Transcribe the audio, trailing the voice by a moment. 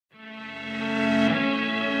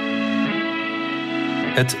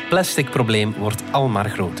Het plasticprobleem wordt al maar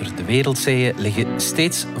groter. De wereldzeeën liggen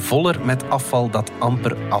steeds voller met afval dat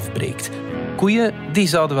amper afbreekt. Koeien die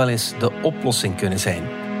zouden wel eens de oplossing kunnen zijn.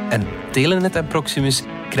 En Telenet en Proximus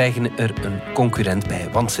krijgen er een concurrent bij.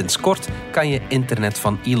 Want sinds kort kan je internet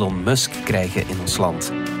van Elon Musk krijgen in ons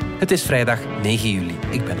land. Het is vrijdag 9 juli.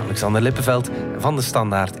 Ik ben Alexander Lippenveld. Van De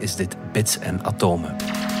Standaard is dit Bits en Atomen.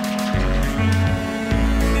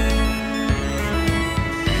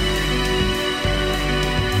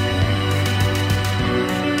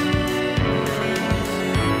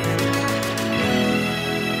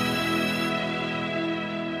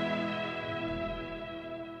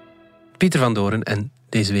 Pieter van Doorn en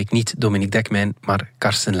deze week niet Dominique Dekmijn, maar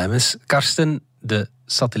Karsten Lemmens. Karsten, de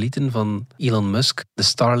satellieten van Elon Musk, de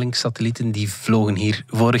Starlink-satellieten, die vlogen hier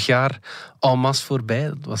vorig jaar en masse voorbij.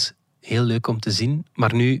 Dat was heel leuk om te zien,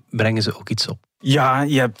 maar nu brengen ze ook iets op. Ja,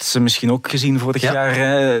 je hebt ze misschien ook gezien vorig jaar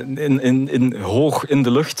hoog in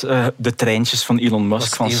de lucht. De treintjes van Elon Musk.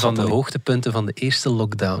 Dat was een van de hoogtepunten van de eerste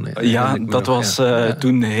lockdown. Ja, dat was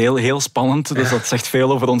toen heel spannend. Dus dat zegt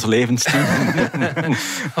veel over ons levensstijl.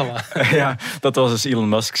 Ja, dat was dus Elon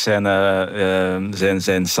Musk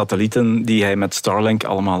zijn satellieten die hij met Starlink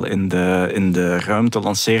allemaal in de ruimte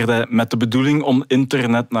lanceerde. Met de bedoeling om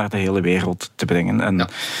internet naar de hele wereld te brengen. En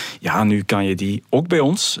ja, nu kan je die ook bij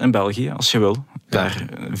ons in België, als je wil, daar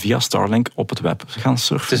via Starlink op het web gaan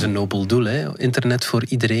surfen. Het is een nobel doel, hè? Internet voor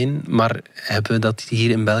iedereen. Maar hebben we dat hier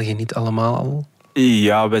in België niet allemaal al?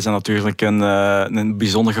 Ja, wij zijn natuurlijk een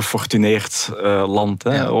bijzonder gefortuneerd land.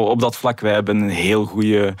 Hè. Ja. Op dat vlak, wij hebben heel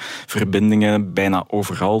goede verbindingen bijna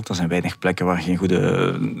overal. Er zijn weinig plekken waar geen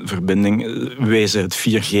goede verbinding, wezen het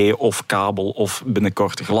 4G of kabel of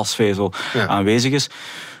binnenkort glasvezel aanwezig is.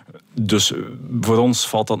 Dus voor ons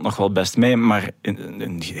valt dat nog wel best mee, maar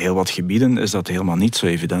in heel wat gebieden is dat helemaal niet zo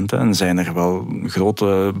evident. Hè. En zijn er wel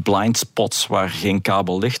grote blind spots waar geen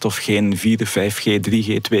kabel ligt of geen 4G, 5G,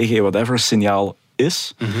 3G, 2G, whatever signaal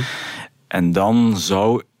is. Mm-hmm. En dan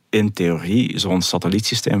zou in theorie zo'n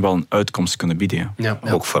satellietsysteem wel een uitkomst kunnen bieden. Ja.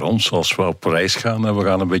 Ook voor ons, als we op reis gaan en we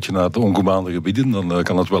gaan een beetje naar de ongebaande gebieden, dan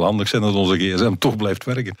kan het wel handig zijn dat onze gsm toch blijft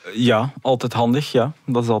werken. Ja, altijd handig, ja.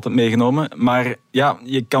 Dat is altijd meegenomen. Maar ja,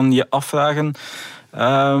 je kan je afvragen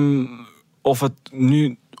of het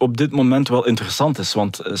nu op dit moment wel interessant is.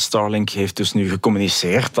 Want Starlink heeft dus nu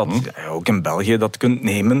gecommuniceerd dat je ook in België dat kunt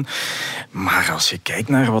nemen. Maar als je kijkt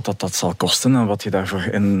naar wat dat zal kosten en wat je daarvoor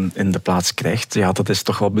in de plaats krijgt, ja, dat is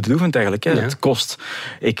toch wel bedroevend eigenlijk. Hè? Ja. Het kost,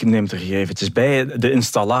 ik neem er hier eventjes bij, de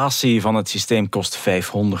installatie van het systeem kost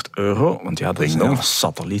 €500. Want ja, dat is een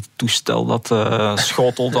satelliettoestel dat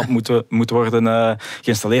schotel, dat moet worden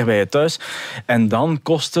geïnstalleerd bij je thuis. En dan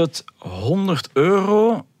kost het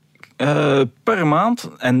 €100 per maand.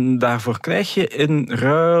 En daarvoor krijg je in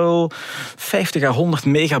ruil 50 à 100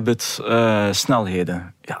 megabit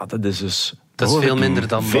snelheden. Ja, dat is dus... Dat is veel minder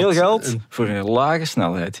dan veel geld voor een lage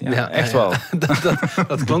snelheid. Ja, echt wel.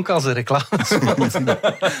 Dat klonk als een reclamespot.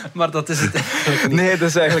 Maar dat is het eigenlijk niet. Nee, dat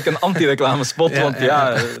is eigenlijk een anti-reclamespot. Want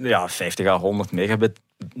 50 à 100 megabit,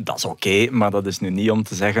 dat is oké, maar dat is nu niet om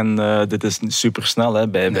te zeggen, dit is supersnel. Hè.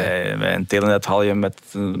 Bij een telenet haal je met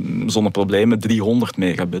zonder problemen 300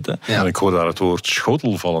 megabit. Hè. Ja. En ik hoor daar het woord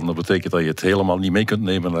schotel vallen. Dat betekent dat je het helemaal niet mee kunt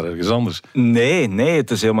nemen naar ergens anders. Nee,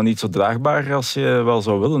 het is helemaal niet zo draagbaar als je wel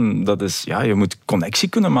zou willen. Dat is, je moet connectie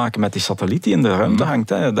kunnen maken met die satelliet die in de ruimte hangt.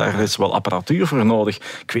 Hè. Daar is wel apparatuur voor nodig.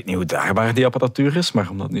 Ik weet niet hoe draagbaar die apparatuur is, maar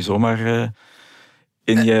om dat nu zomaar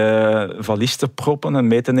in je valies te proppen en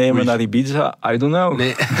mee te nemen naar Ibiza, I don't know.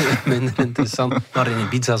 Nee, minder interessant. Maar in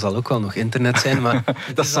Ibiza zal ook wel nog internet zijn. Maar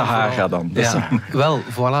dat is Sahara dan. Wel,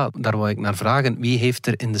 voilà, daar wou ik naar vragen. Wie heeft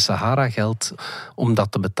er in de Sahara geld om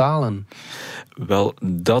dat te betalen? Wel,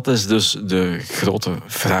 dat is dus de grote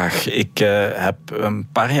vraag. Ik heb een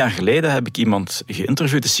paar jaar geleden iemand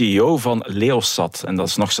geïnterviewd, de CEO van Leosat. En dat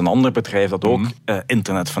is nog zo'n ander bedrijf dat ook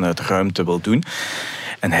internet vanuit de ruimte wil doen.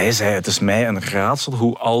 En hij zei, het is mij een raadsel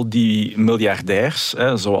hoe al die miljardairs,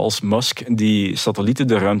 zoals Musk, die satellieten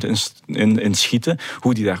de ruimte inschieten,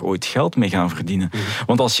 hoe die daar ooit geld mee gaan verdienen.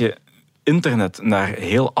 Want als je internet naar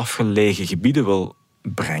heel afgelegen gebieden wil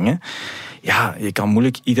brengen, ja, je kan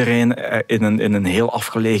moeilijk iedereen in een heel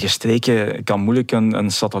afgelegen streekje kan moeilijk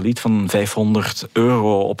een satelliet van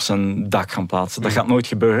 €500 op zijn dak gaan plaatsen. Dat gaat nooit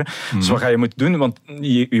gebeuren. Dus wat ga je moeten doen? Want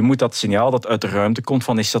je moet dat signaal dat uit de ruimte komt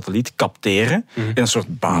van die satelliet capteren in een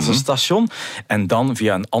soort basisstation en dan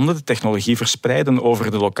via een andere technologie verspreiden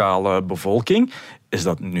over de lokale bevolking. Is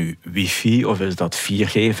dat nu wifi of is dat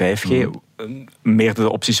 4G, 5G? Meerdere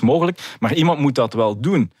opties mogelijk. Maar iemand moet dat wel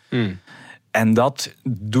doen. En dat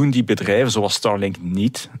doen die bedrijven zoals Starlink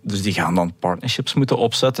niet. Dus die gaan dan partnerships moeten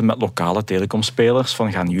opzetten met lokale telecomspelers.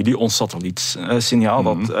 Van gaan jullie ons satellietsignaal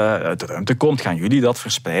dat uit de ruimte komt, gaan jullie dat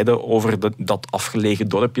verspreiden over dat afgelegen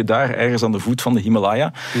dorpje daar, ergens aan de voet van de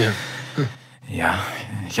Himalaya? Ja. Ja,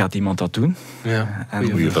 gaat iemand dat doen? Ja,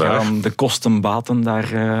 en gaan de kostenbaten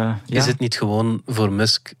daar... Is het niet gewoon voor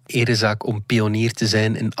Musk erezaak om pionier te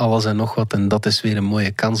zijn in alles en nog wat? En dat is weer een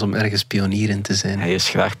mooie kans om ergens pionier in te zijn. Hij is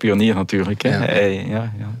graag pionier natuurlijk. Hè?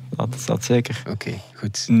 Ja. Dat zeker. Oké,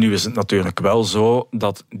 goed. Nu is het natuurlijk wel zo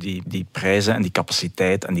dat die prijzen en die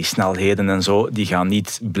capaciteit en die snelheden en zo, die gaan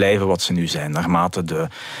niet blijven wat ze nu zijn. Naarmate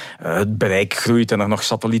het bereik groeit en er nog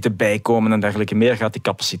satellieten bijkomen en dergelijke meer, gaat die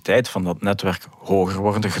capaciteit van dat netwerk hoger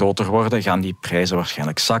worden, groter worden, gaan die prijzen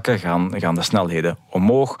waarschijnlijk zakken, gaan de snelheden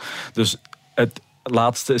omhoog. Dus het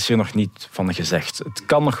laatste is hier nog niet van gezegd. Het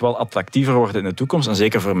kan nog wel attractiever worden in de toekomst. En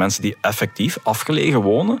zeker voor mensen die effectief afgelegen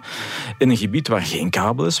wonen in een gebied waar geen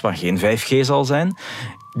kabel is, waar geen 5G zal zijn.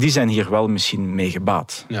 Die zijn hier wel misschien mee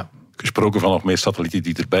gebaat. Ja. Gesproken van nog meer satellieten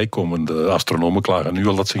die erbij komen. De astronomen klagen nu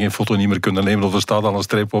al dat ze geen foto niet meer kunnen nemen. Of er staat al een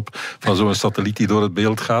streep op van zo'n satelliet die door het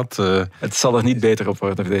beeld gaat. Het zal er niet beter op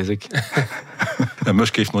worden, vrees ik. En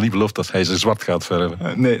Musk heeft nog niet beloofd dat hij ze zwart gaat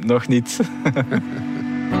verven. Nee, nog niet.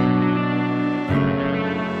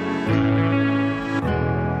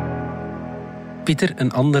 Pieter,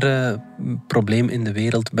 een ander probleem in de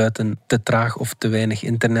wereld buiten te traag of te weinig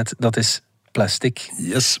internet, dat is plastic.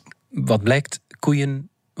 Yes. Wat blijkt, koeien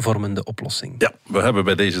vormen de oplossing. Ja, we hebben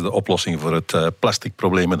bij deze de oplossing voor het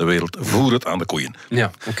plasticprobleem in de wereld. Voer het aan de koeien.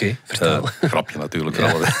 Ja, oké, vertel. Grapje natuurlijk.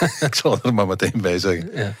 Ja. Ik zal er maar meteen bij zeggen.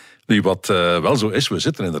 Ja. Nu, wat wel zo is, we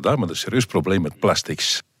zitten inderdaad met een serieus probleem met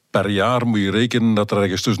plastics. Per jaar moet je rekenen dat er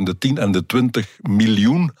ergens tussen de 10 en de 20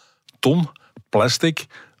 miljoen ton plastic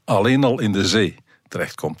alleen al in de zee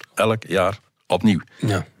terechtkomt. Elk jaar opnieuw.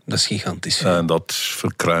 Ja, dat is gigantisch. En dat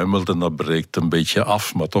verkruimelt en dat breekt een beetje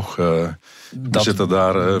af, maar toch, we zitten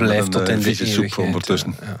daar blijft met een vieze soep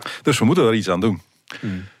ondertussen. Ja. Dus we moeten daar iets aan doen.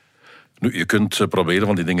 Nu, je kunt proberen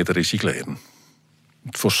van die dingen te recycleren.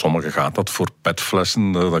 Voor sommigen gaat dat, voor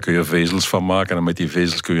petflessen, daar kun je vezels van maken. En met die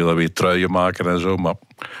vezels kun je dan weer truien maken en zo. Maar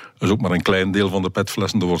dat is ook maar een klein deel van de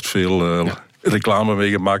petflessen. Er wordt veel reclame mee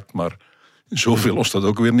gemaakt, maar zoveel lost dat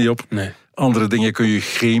ook weer niet op. Nee. Andere dingen kun je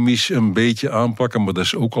chemisch een beetje aanpakken, maar dat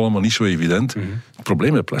is ook allemaal niet zo evident. Het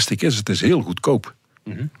probleem met plastic is, het is heel goedkoop.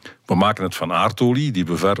 We maken het van aardolie, die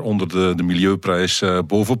we ver onder de milieuprijs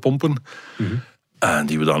boven pompen. En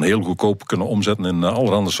die we dan heel goedkoop kunnen omzetten in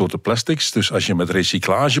allerhande soorten plastics. Dus als je met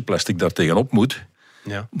recyclageplastic daar tegenop moet,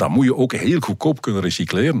 dan moet je ook heel goedkoop kunnen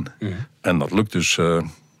recycleren. En dat lukt dus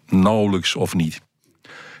nauwelijks of niet.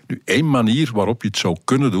 Nu, één manier waarop je het zou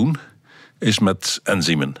kunnen doen, is met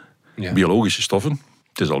enzymen. Ja. Biologische stoffen.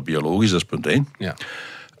 Het is al biologisch, dat is punt 1. Ja.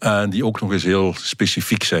 En die ook nog eens heel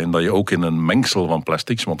specifiek zijn. Dat je ook in een mengsel van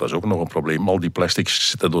plastics, want dat is ook nog een probleem. Al die plastics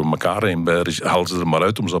zitten door elkaar heen. Halen ze er maar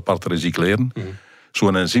uit om ze apart te recycleren.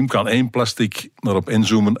 Zo'n enzym kan één plastic erop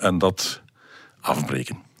inzoomen en dat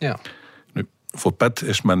afbreken. Ja. Nu, voor PET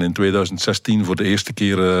is men in 2016 voor de eerste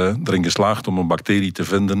keer erin geslaagd om een bacterie te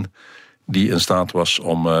vinden die in staat was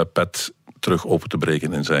om PET terug open te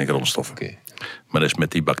breken in zijn grondstoffen. Okay. Men is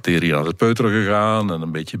met die bacterie aan het peuteren gegaan en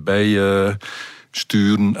een beetje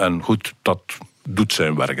bijsturen. En goed, dat doet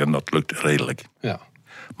zijn werk en dat lukt redelijk. Ja.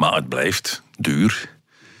 Maar het blijft duur.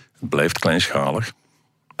 Het blijft kleinschalig.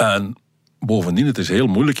 En bovendien, het is heel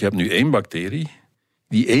moeilijk. Je hebt nu één bacterie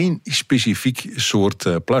die één specifiek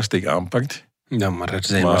soort plastic aanpakt. Ja, maar er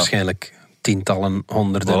zijn waarschijnlijk tientallen,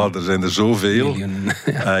 honderden. Voilà, er zijn er zoveel.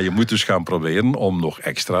 Je moet dus gaan proberen om nog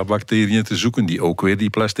extra bacteriën te zoeken die ook weer die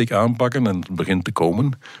plastic aanpakken. En het begint te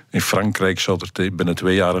komen. In Frankrijk zou er binnen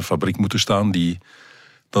 2 jaar een fabriek moeten staan die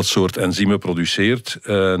dat soort enzymen produceert.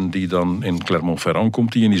 En die dan in Clermont-Ferrand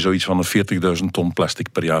komt en die zoiets van een 40.000 ton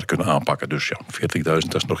plastic per jaar kunnen aanpakken. Dus ja, 40.000,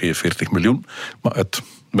 dat is nog geen 40 miljoen. Maar het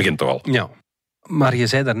begint toch al. Ja. Maar je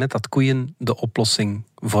zei daarnet dat koeien de oplossing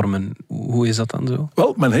vormen. Hoe is dat dan zo?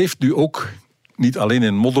 Wel, men heeft nu ook niet alleen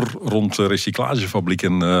in modder rond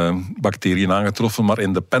recyclagefabrieken bacteriën aangetroffen, maar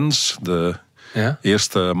in de pens, de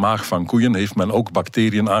eerste maag van koeien, heeft men ook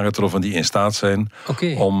bacteriën aangetroffen die in staat zijn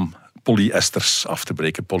om polyesters af te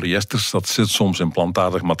breken. Polyesters, dat zit soms in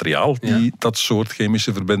plantaardig materiaal, dat soort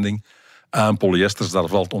chemische verbinding. En polyesters, daar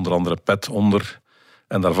valt onder andere PET onder.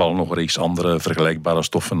 En daar vallen nog een reeks andere vergelijkbare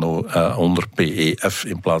stoffen onder, PEF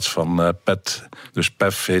in plaats van PET. Dus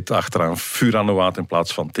PEF heet achteraan furanoaat in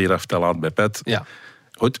plaats van teraftalaat bij PET. Ja.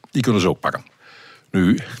 Goed, die kunnen ze ook pakken.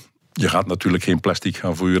 Nu, je gaat natuurlijk geen plastic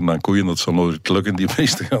gaan voeren aan koeien, dat zal nooit lukken, die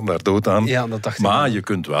meesten gaan daar dood aan. Ja, dat dacht ik maar je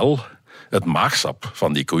kunt wel het maagsap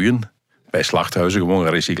van die koeien bij slachthuizen gewoon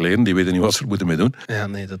gaan recycleren. Die weten niet wat ze er moeten mee doen. Ja,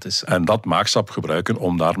 nee, dat is... En dat maaksap gebruiken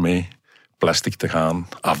om daarmee plastic te gaan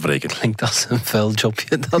afbreken. Klinkt als een vuil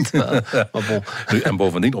jobje, dat wel. Maar bon. En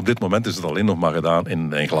bovendien, op dit moment is het alleen nog maar gedaan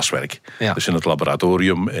in glaswerk. Ja. Dus in het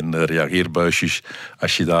laboratorium, in reageerbuisjes.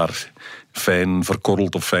 Als je daar fijn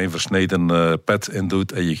verkorreld of fijn versneden pet in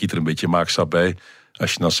doet en je giet er een beetje maaksap bij.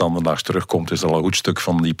 Als je na zanderdaags terugkomt, is er al een goed stuk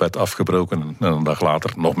van die pet afgebroken. En een dag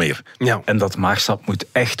later nog meer. Ja. En dat maagsap moet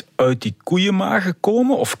echt uit die koeienmagen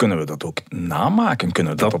komen? Of kunnen we dat ook namaken?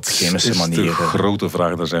 Kunnen we dat op chemische manieren? Dat is de grote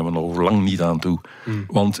vraag, daar zijn we nog lang niet aan toe.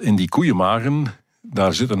 Want in die koeienmagen,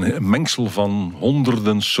 daar zit een mengsel van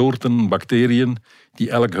honderden soorten bacteriën die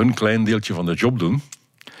elk hun klein deeltje van de job doen.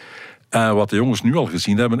 En wat de jongens nu al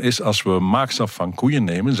gezien hebben, is als we maaksap van koeien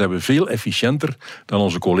nemen, zijn we veel efficiënter dan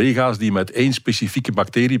onze collega's die met één specifieke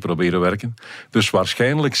bacterie proberen werken. Dus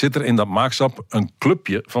waarschijnlijk zit er in dat maaksap een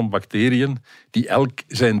clubje van bacteriën die elk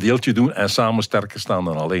zijn deeltje doen en samen sterker staan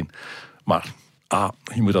dan alleen. Maar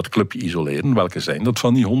je moet dat clubje isoleren. Welke zijn dat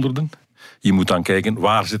van die honderden? Je moet dan kijken,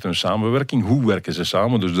 waar zit hun samenwerking? Hoe werken ze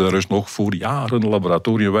samen? Dus er is nog voor jaren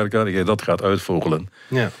laboratoriumwerk aan je dat gaat uitvogelen.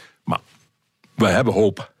 Ja. Maar we hebben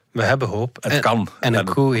hoop. We hebben hoop. Het kan. En een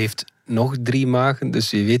koe heeft nog 3 magen,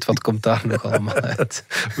 dus wie weet wat komt daar nog allemaal uit.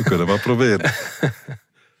 We kunnen maar proberen.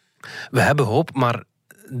 We hebben hoop, maar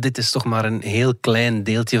dit is toch maar een heel klein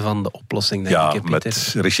deeltje van de oplossing, denk ik, Pieter.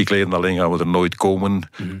 Met recycleren alleen gaan we er nooit komen.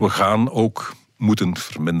 We gaan ook moeten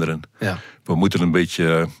verminderen. Ja. We moeten een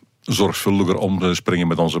beetje zorgvuldiger omspringen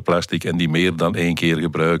met onze plastic en die meer dan 1 keer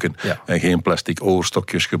gebruiken. Ja. En geen plastic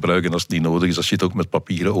oorstokjes gebruiken als het niet nodig is. Als je het ook met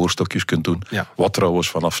papieren oorstokjes kunt doen. Ja. Wat trouwens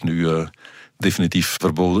vanaf nu definitief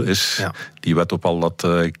verboden is. Ja. Die wet op al dat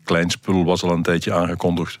kleinspul was al een tijdje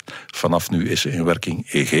aangekondigd. Vanaf nu is ze in werking.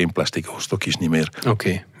 Geen plastic oorstokjes niet meer.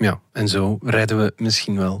 Oké, ja. En zo redden we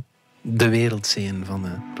misschien wel de wereldzeeën van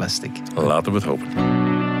plastic. Laten we het hopen.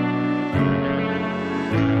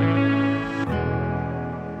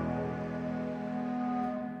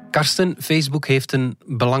 Karsten, Facebook heeft een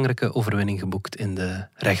belangrijke overwinning geboekt in de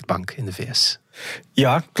rechtbank in de VS.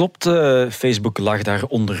 Ja, klopt. Facebook lag daar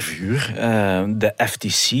onder vuur. De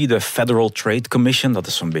FTC, de Federal Trade Commission, dat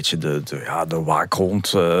is zo'n beetje de waakhond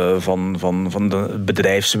van de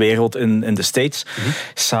bedrijfswereld in de States. Mm-hmm.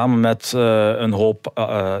 Samen met een hoop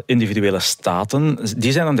individuele staten.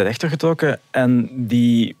 Die zijn aan de rechter getrokken en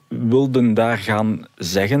die wilden daar gaan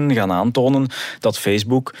aantonen dat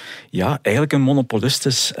Facebook eigenlijk een monopolist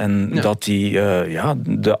is. En dat die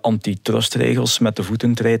de antitrustregels met de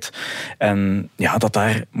voeten treedt. En dat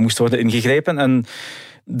daar moest worden ingegrepen. En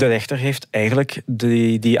de rechter heeft eigenlijk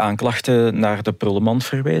die aanklachten naar de prullenmand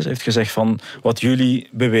verwezen. Heeft gezegd van, wat jullie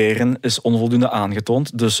beweren is onvoldoende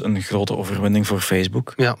aangetoond. Dus een grote overwinning voor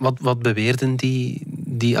Facebook. Ja, wat beweerden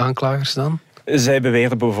die aanklagers dan? Zij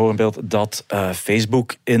beweerden bijvoorbeeld dat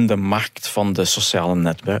Facebook in de markt van de sociale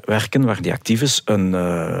netwerken, waar die actief is, een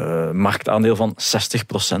marktaandeel van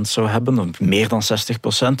 60% zou hebben, of meer dan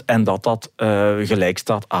 60%, en dat gelijk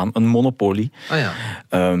staat aan een monopolie.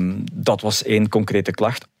 Dat was 1 concrete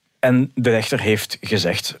klacht. En de rechter heeft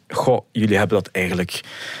gezegd, jullie hebben dat eigenlijk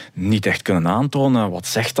niet echt kunnen aantonen. Wat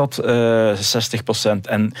zegt dat, 60%?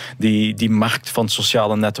 En die markt van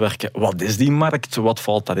sociale netwerken, wat is die markt? Wat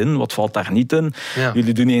valt daarin? Wat valt daar niet in? Ja.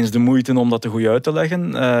 Jullie doen niet eens de moeite om dat te goed uit te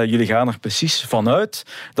leggen. Jullie gaan er precies vanuit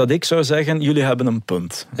dat ik zou zeggen, jullie hebben een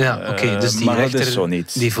punt. Ja, oké. Dus die rechter is zo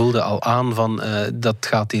niet. Die voelde al aan van, dat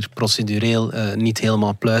gaat hier procedureel niet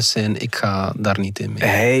helemaal pluis zijn. Ik ga daar niet in mee.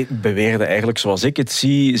 Hij beweerde eigenlijk, zoals ik het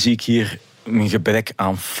zie ik hier een gebrek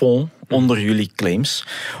aan fond onder jullie claims.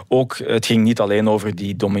 Ook, het ging niet alleen over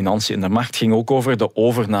die dominantie in de markt, het ging ook over de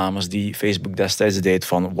overnames die Facebook destijds deed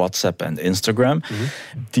van WhatsApp en Instagram. Mm-hmm.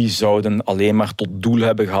 Die zouden alleen maar tot doel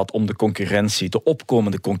hebben gehad om de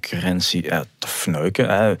opkomende concurrentie te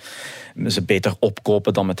fnuiken. Ze beter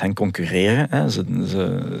opkopen dan met hen concurreren.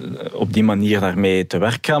 Ze op die manier daarmee te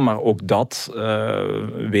werk gaan. Maar ook dat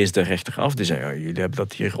wees de rechter af. Die zei, jullie hebben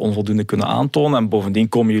dat hier onvoldoende kunnen aantonen. En bovendien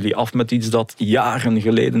komen jullie af met iets dat jaren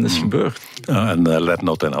geleden is gebeurd. Ja, en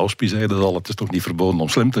Lednout en Auspie zeiden al, het is toch niet verboden om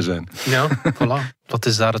slim te zijn. Ja, voilà. Wat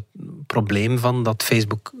is daar het probleem van dat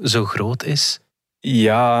Facebook zo groot is?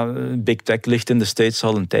 Ja, Big Tech ligt in de States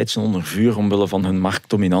al een tijdje onder vuur omwille van hun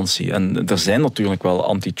marktdominantie. En er zijn natuurlijk wel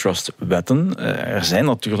antitrustwetten. Er zijn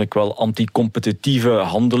natuurlijk wel anticompetitieve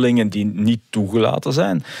handelingen die niet toegelaten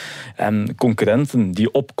zijn. En concurrenten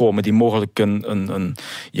die opkomen, die mogelijk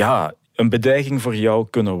een bedreiging voor jou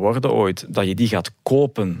kunnen worden ooit, dat je die gaat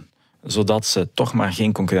kopen, zodat ze toch maar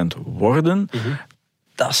geen concurrent worden. Mm-hmm.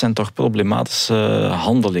 Dat zijn toch problematische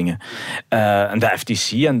handelingen. En de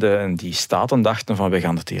FTC en die staten dachten van, we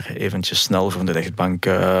gaan het hier eventjes snel voor de rechtbank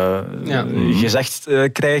gezegd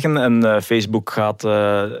krijgen. En Facebook gaat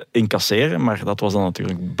incasseren, maar dat was dan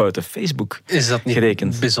natuurlijk buiten Facebook Is dat niet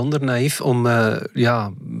gerekend. Bijzonder naïef om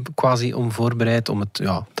quasi onvoorbereid,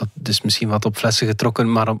 dat is misschien wat op flessen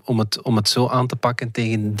getrokken, maar om het zo aan te pakken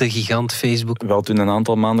tegen de gigant Facebook? Wel, toen een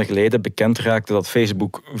aantal maanden geleden bekend raakte dat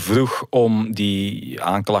Facebook vroeg om die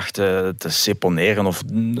aanklachten te seponeren of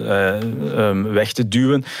weg te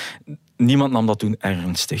duwen. Niemand nam dat toen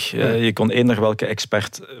ernstig. Je kon eender welke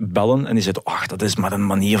expert bellen en die zei, dat is maar een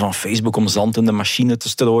manier van Facebook om zand in de machine te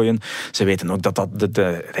strooien. Ze weten ook dat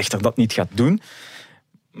de rechter dat niet gaat doen.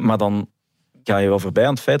 Maar dan ga je wel voorbij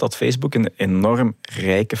aan het feit dat Facebook een enorm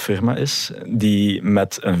rijke firma is, die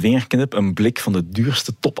met een vingerknip een blik van de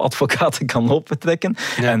duurste topadvocaten kan opentrekken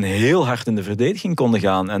en heel hard in de verdediging konden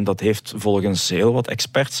gaan. En dat heeft volgens heel wat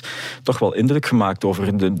experts toch wel indruk gemaakt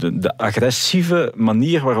over de agressieve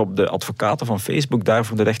manier waarop de advocaten van Facebook daar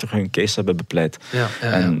voor de rechter hun case hebben bepleit.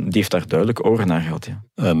 En die heeft daar duidelijk oren naar gehad. Ja.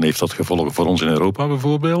 En heeft dat gevolgen voor ons in Europa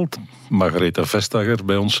bijvoorbeeld? Margaretha Vestager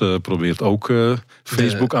bij ons probeert ook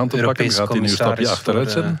Facebook aan te pakken. Gaat hij nu een stapje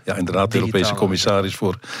achteruit zetten? Ja, inderdaad, de Europese commissaris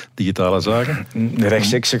voor digitale zaken. De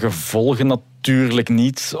rechtstreekse gevolgen natuurlijk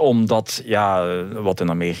niet, omdat wat in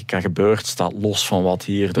Amerika gebeurt staat los van wat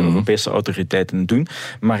hier de Europese autoriteiten doen.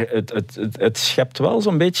 Maar het schept wel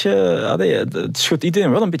zo'n beetje, het schudt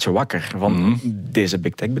iedereen wel een beetje wakker. Van deze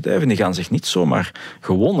big tech bedrijven die gaan zich niet zomaar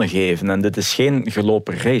gewonnen geven. En dit is geen gelopen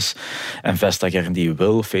race. En Vestager die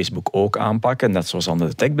wil Facebook ook aanpakken, net zoals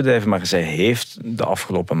andere techbedrijven, maar zij heeft de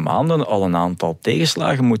afgelopen maanden al een aantal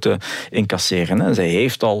tegenslagen moeten incasseren. En zij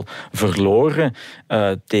heeft al verloren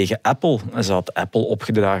tegen Apple. Ze had Apple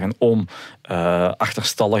opgedragen om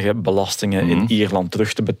achterstallige belastingen in Ierland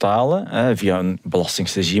terug te betalen, via een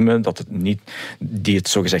belastingsregime die het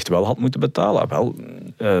zogezegd wel had moeten betalen. Wel,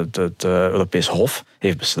 het Europees Hof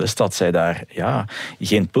heeft beslist dat zij daar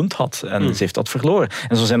geen punt had en ze heeft dat verloren.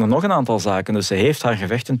 En zo zijn er nog een aantal zaken. Dus ze heeft haar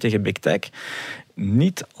gevechten tegen Big Tech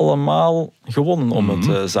niet allemaal gewonnen, om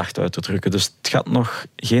het zacht uit te drukken. Dus het gaat nog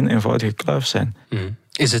geen eenvoudige kluif zijn.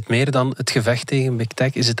 Is het meer dan het gevecht tegen Big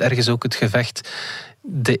Tech? Is het ergens ook het gevecht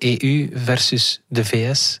de EU versus de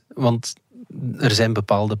VS? Want er zijn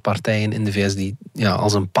bepaalde partijen in de VS die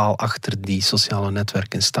als een paal achter die sociale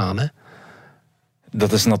netwerken staan. Hè?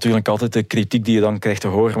 Dat is natuurlijk altijd de kritiek die je dan krijgt te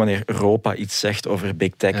horen wanneer Europa iets zegt over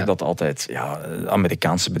Big Tech. Dat altijd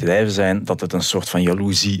Amerikaanse bedrijven zijn, dat het een soort van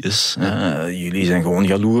jaloezie is. Jullie zijn gewoon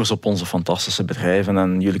jaloers op onze fantastische bedrijven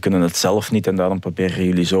en jullie kunnen het zelf niet en daarom proberen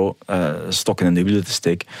jullie zo stokken in de wielen te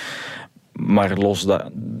steken. Maar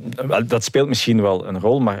dat speelt misschien wel een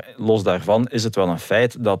rol, maar los daarvan is het wel een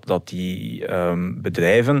feit dat die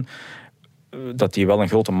bedrijven dat die wel een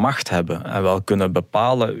grote macht hebben en wel kunnen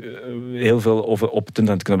bepalen, heel veel op het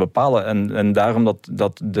internet kunnen bepalen. En daarom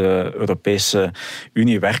dat de Europese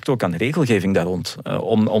Unie werkt ook aan regelgeving daar rond.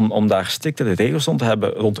 Om daar striktere regels rond te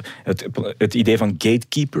hebben, rond het idee van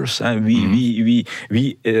gatekeepers.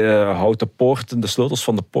 Wie houdt de sleutels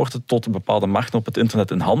van de poorten tot bepaalde markten op het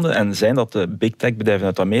internet in handen? En zijn dat de big tech bedrijven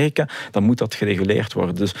uit Amerika, dan moet dat gereguleerd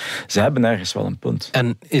worden. Dus ze hebben ergens wel een punt.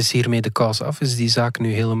 En is hiermee de kous af? Is die zaak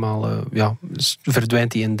nu helemaal...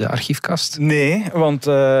 verdwijnt die in de archiefkast? Nee, want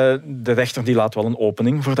de rechter die laat wel een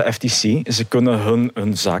opening voor de FTC. Ze kunnen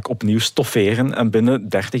hun zaak opnieuw stofferen en binnen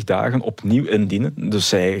 30 dagen opnieuw indienen. Dus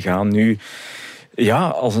zij gaan nu...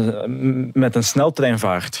 met een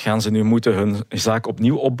sneltreinvaart gaan ze nu moeten hun zaak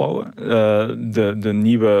opnieuw opbouwen. De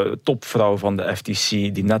nieuwe topvrouw van de FTC,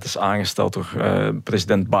 die net is aangesteld door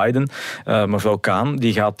president Biden, mevrouw Khan,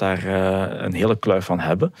 die gaat daar een hele kluif van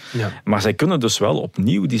hebben. Ja. Maar zij kunnen dus wel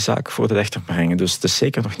opnieuw die zaak voor de rechter brengen. Dus het is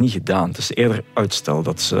zeker nog niet gedaan. Het is eerder uitstel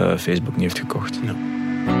dat ze Facebook nu heeft gekocht. Ja.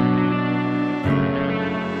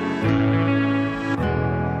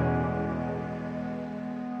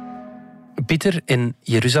 Pieter, in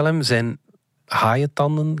Jeruzalem zijn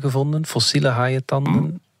haaientanden gevonden, fossiele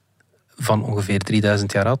haaientanden, van ongeveer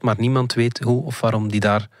 3000 jaar oud, maar niemand weet hoe of waarom die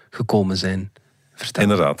daar gekomen zijn. Vertel.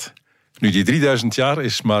 Inderdaad. Nu, die 3000 jaar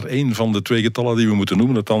is maar één van de twee getallen die we moeten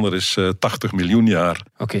noemen. Het andere is 80 miljoen jaar.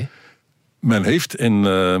 Oké. Men heeft in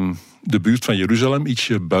de buurt van Jeruzalem,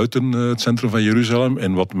 ietsje buiten het centrum van Jeruzalem,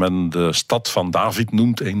 in wat men de stad van David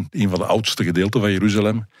noemt, een van de oudste gedeelten van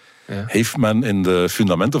Jeruzalem, heeft men in de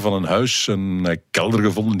fundamenten van een huis een kelder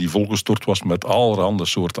gevonden die volgestort was met allerhande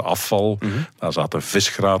soorten afval. Daar zaten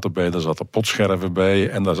visgraten bij, daar zaten potscherven bij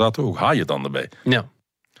en daar zaten ook haaientanden bij. Ja.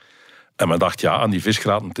 En men dacht, aan die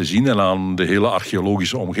visgraten te zien en aan de hele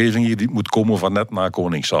archeologische omgeving hier, die moet komen van net na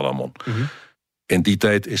koning Salomon. In die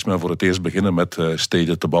tijd is men voor het eerst beginnen met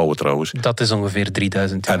steden te bouwen trouwens. Dat is ongeveer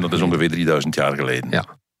 3000 jaar En dat is ongeveer 3000 jaar geleden. Ja.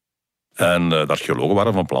 En de archeologen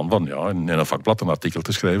waren van plan van in een vakblad een artikel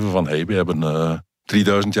te schrijven van we hebben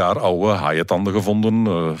 3000 jaar oude haaientanden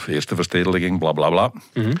gevonden, eerste verstedelijking, bla bla bla.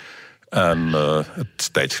 Mm-hmm. En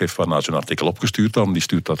het tijdschrift waarnaar ze een artikel opgestuurd hadden, die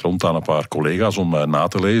stuurt dat rond aan een paar collega's om na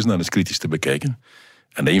te lezen en eens kritisch te bekijken.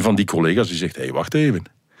 En een van die collega's die zegt, wacht even,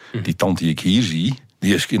 die tand die ik hier zie,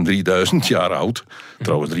 die is geen 3000 jaar oud.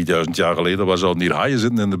 Trouwens, 3000 jaar geleden, waar zouden hier haaien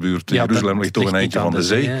zitten in de buurt? Jeruzalem ligt toch een eindje van de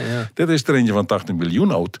zee. Ja. Dit is er eentje van 80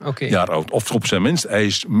 miljoen jaar oud. Of op zijn minst, hij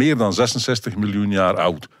is meer dan 66 miljoen jaar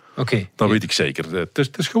oud. Dat weet ik zeker.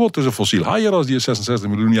 Het is gewoon een fossiel haaier, die is 66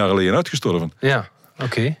 miljoen jaar geleden uitgestorven. Ja.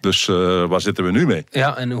 Dus waar zitten we nu mee?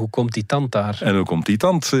 Ja, en hoe komt die tand daar? En hoe komt die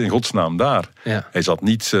tand in godsnaam daar? Ja. Hij zat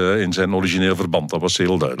niet in zijn origineel verband, dat was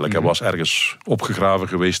heel duidelijk. Hij was ergens opgegraven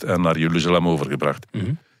geweest en naar Jeruzalem overgebracht.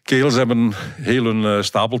 Kerels hebben heel hun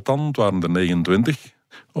stapeltand, het waren er 29,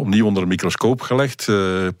 opnieuw onder een microscoop gelegd.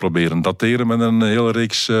 Proberen dateren met een hele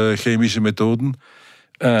reeks chemische methoden.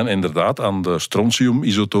 En inderdaad, aan de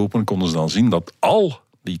strontium-isotopen konden ze dan zien dat al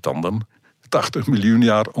die tanden 80 miljoen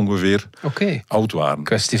jaar ongeveer oud waren.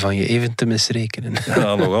 Kwestie van je even te misrekenen.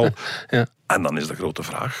 Ja, nogal. Ja. En dan is de grote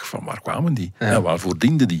vraag, van waar kwamen die? En waarvoor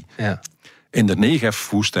dienden die? Ja. In de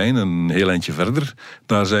Negev-woestijn, een heel eindje verder,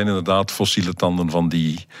 daar zijn inderdaad fossiele tanden van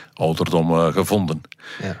die ouderdom gevonden.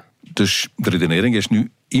 Ja. Dus de redenering is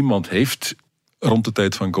nu, iemand heeft rond de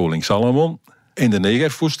tijd van koning Salomon in de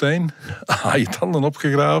Negev-woestijn haaientanden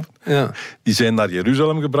opgegraven. Ja. Die zijn naar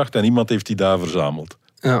Jeruzalem gebracht en iemand heeft die daar verzameld.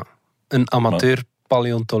 Ja. Een amateur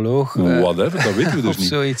paleontoloog. Whatever, dat weten we dus niet.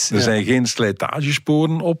 Zoiets, er zijn geen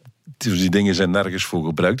slijtagesporen op. Dus die dingen zijn nergens voor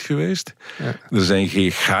gebruikt geweest. Ja. Er zijn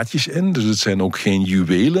geen gaatjes in, dus het zijn ook geen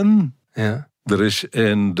juwelen. Ja. Er is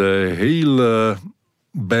in de hele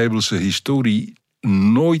Bijbelse historie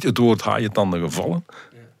nooit het woord haaientanden gevallen.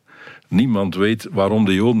 Ja. Niemand weet waarom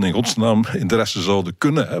de Joden in godsnaam interesse zouden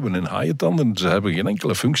kunnen hebben in haaientanden. Ze hebben geen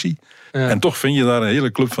enkele functie. Ja. En toch vind je daar een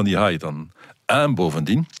hele club van die haaientanden. En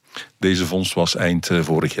bovendien, deze vondst was eind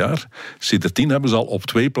vorig jaar. Sindsdien hebben ze al op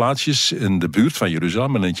 2 plaatsjes in de buurt van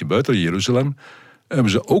Jeruzalem en eentje buiten Jeruzalem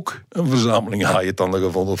hebben ze ook een verzameling haaientanden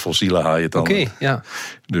gevonden, fossiele haaientanden. Ja.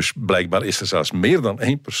 Dus blijkbaar is er zelfs meer dan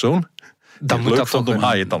 1 persoon dan die moet leuk vond om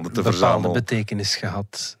haaientanden te verzamelen. Bepaalde betekenis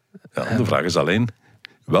gehad. Ja, de vraag is alleen,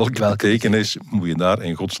 welke betekenis moet je daar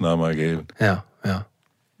in godsnaam aan geven? Ja.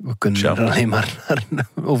 We kunnen er alleen maar naar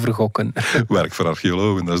over gokken. Werk voor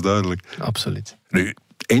archeologen, dat is duidelijk. Absoluut. Nu,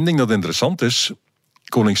 1 ding dat interessant is,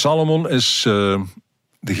 koning Salomon is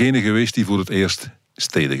degene geweest die voor het eerst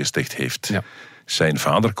steden gesticht heeft. Ja. Zijn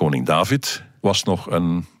vader, koning David, was nog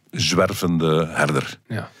een zwervende herder.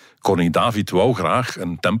 Ja. Koning David wou graag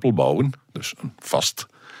een tempel bouwen, dus een vast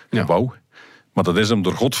gebouw. Maar dat is hem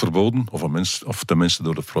door God verboden, of tenminste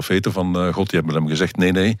door de profeten van God. Die hebben hem gezegd,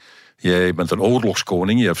 nee, jij bent een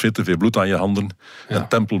oorlogskoning, je hebt veel te veel bloed aan je handen. Ja. Een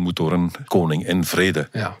tempel moet door een koning in vrede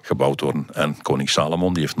gebouwd worden. En koning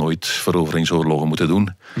Salomon die heeft nooit veroveringsoorlogen moeten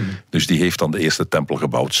doen. Dus die heeft dan de eerste tempel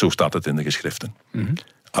gebouwd. Zo staat het in de geschriften.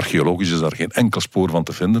 Archeologisch is daar geen enkel spoor van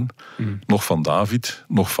te vinden. Nog van David,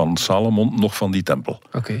 nog van Salomon, nog van die tempel.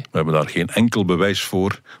 We hebben daar geen enkel bewijs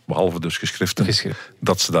voor, behalve dus geschriften,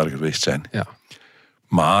 dat ze daar geweest zijn. Ja.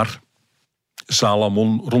 Maar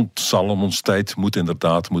rond Salomons tijd moeten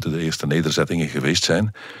de eerste nederzettingen geweest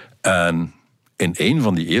zijn. En in 1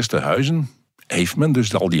 van die eerste huizen heeft men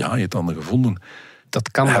dus al die haaientanden gevonden.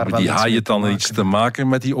 Dat kan hebben die haaientanden iets te maken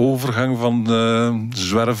met die overgang van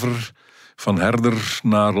zwerver, van herder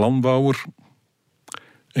naar landbouwer?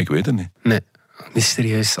 Ik weet het niet. Nee,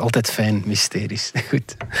 mysterieus. Altijd fijn, mysteries.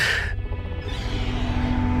 Goed.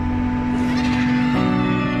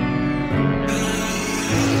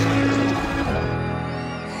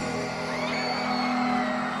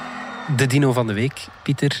 De dino van de week,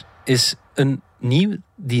 Pieter, is een nieuw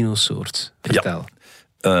dinosoort. Vertel.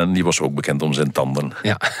 Ja. Die was ook bekend om zijn tanden.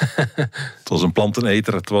 Ja. Het was een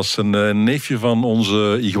planteneter. Het was een neefje van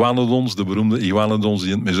onze iguanodons, de beroemde iguanodons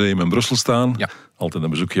die in het museum in Brussel staan. Ja. Altijd een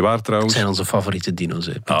bezoekje waard trouwens. Het zijn onze favoriete dino's,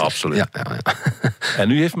 hè, Pieter. Absoluut. Ja. En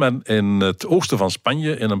nu heeft men in het oosten van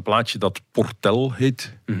Spanje, in een plaatsje dat Portel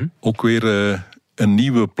heet, ook weer een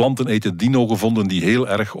nieuwe planteneter dino gevonden die heel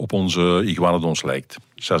erg op onze iguanodons lijkt.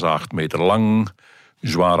 6 à 8 meter lang,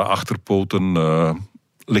 zware achterpoten,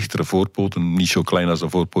 lichtere voorpoten, niet zo klein als de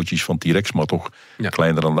voorpootjes van T-Rex, maar toch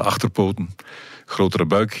kleiner dan de achterpoten. Grotere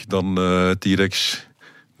buik dan T-Rex,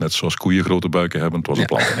 net zoals koeien grote buiken hebben. Het was een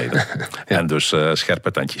planteneter. En dus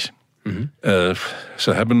scherpe tandjes.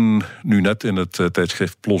 Ze hebben nu net in het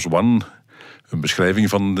tijdschrift PLOS ONE een beschrijving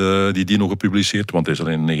van die dino gepubliceerd, want hij is al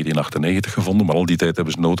in 1998 gevonden, maar al die tijd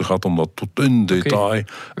hebben ze nodig gehad om dat tot in detail,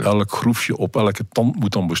 elk groefje op elke tand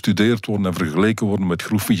moet dan bestudeerd worden en vergeleken worden met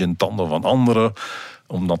groefjes en tanden van anderen,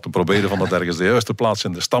 om dan te proberen van dat ergens de juiste plaats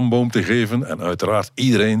in de stamboom te geven. En uiteraard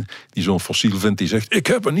iedereen die zo'n fossiel vindt, die zegt, ik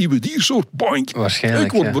heb een nieuwe diersoort, boink, waarschijnlijk,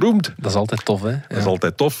 ik word beroemd. Dat is altijd tof, hè? Ja. Dat is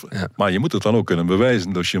altijd tof, maar je moet het dan ook kunnen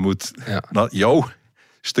bewijzen. Dus je moet jouw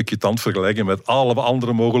stukje tand vergelijken met alle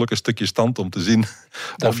andere mogelijke stukjes tand om te zien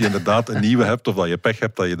of je inderdaad een nieuwe hebt of dat je pech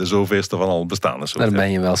hebt dat je de zoveelste van al bestaande soort hebt. Daar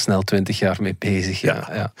ben je wel snel 20 jaar mee bezig.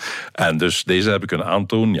 Ja. En dus deze heb ik kunnen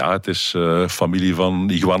aantonen. Ja, het is familie van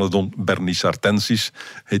Iguanodon bernissartensis,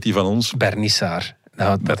 heet die van ons. Bernissar.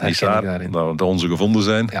 Nou, dat herken ik daarin. Dat onze gevonden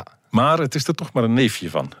zijn. Ja. Maar het is er toch maar een neefje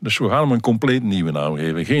van. Dus we gaan hem een compleet nieuwe naam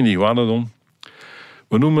geven. Geen Iguanodon.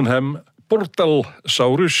 We noemen hem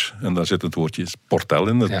Portelsaurus. En daar zit het woordje portel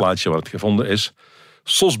in, het plaatje waar het gevonden is.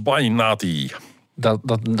 Sosbainati.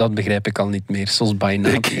 Dat begrijp ik al niet meer.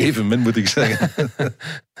 Sosbainati. Evenmin moet ik zeggen.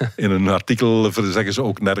 In een artikel zeggen ze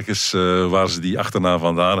ook nergens waar ze die achternaam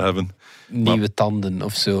vandaan hebben. Nieuwe tanden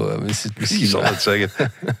of zo. Misschien zal het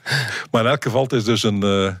zeggen. Maar in elk geval, het is dus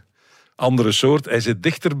een andere soort. Hij zit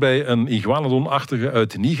dichter bij een Iguanodon-achtige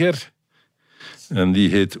uit Niger. En die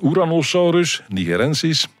heet Uranosaurus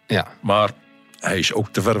nigerensis. Ja. Maar hij is ook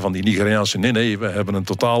te ver van die Nigeriaanse. Nee, we hebben een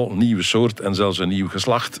totaal nieuwe soort en zelfs een nieuw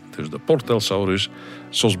geslacht. Dus de Portelsaurus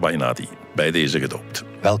sosbainati. Bij deze gedoopt.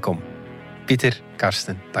 Welkom. Pieter,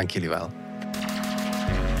 Karsten, dank jullie wel.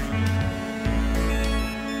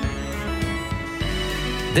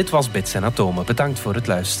 Dit was Bits en Atomen. Bedankt voor het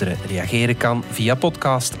luisteren. Reageren kan via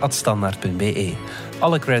podcast@standaard.be.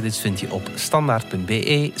 Alle credits vind je op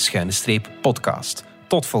standaard.be/podcast.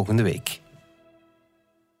 Tot volgende week.